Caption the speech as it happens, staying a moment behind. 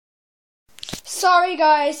sorry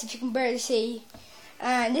guys if you can barely see.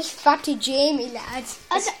 And this fatty Jamie, lads.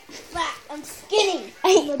 I'm skinny.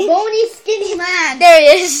 I'm a bony, skinny man. There he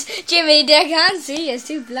is. Jimmy, they can't see you. It's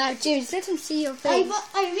too black. Jimmy, just let him see your face.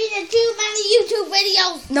 I've been in too many YouTube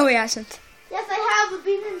videos. No, he hasn't. Yes, I have. I've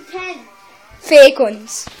been in 10. Fake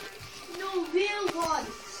ones. No, real ones.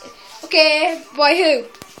 Okay, by who?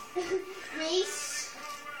 Reese.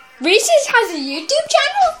 Reese's has a YouTube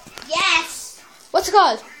channel? Yes. What's it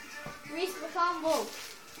called? Reese McCombo.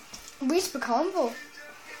 Reese McCombo.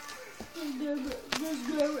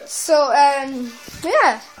 So,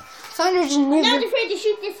 yeah. Sandra didn't I'm not afraid to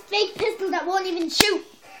shoot this fake pistol that won't even shoot.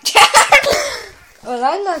 Well,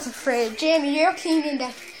 I'm not afraid. Jamie, you're cleaning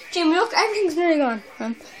that. Jamie, look, everything's nearly gone.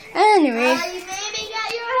 Anyway. You maybe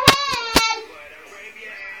got your head.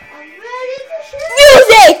 I'm ready to shoot.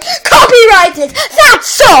 Music! Copyrighted! That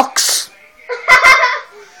sucks!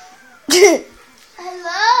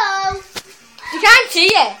 Hello. You can't see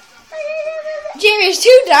it. Jamie, it's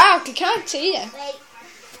too dark. You can't see it. Wait.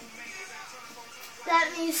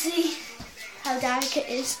 Let me see how dark it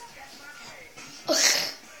is. What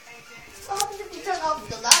happens if you turn off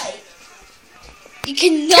the light? You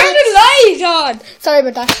cannot turn the light on. Sorry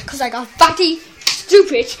about that, because I got fatty,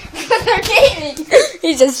 stupid.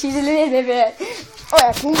 He's a little bit. Oh,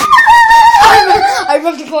 yeah. I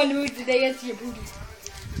rubbed upon the mood today. That's your booty.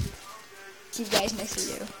 See you guys next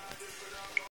video.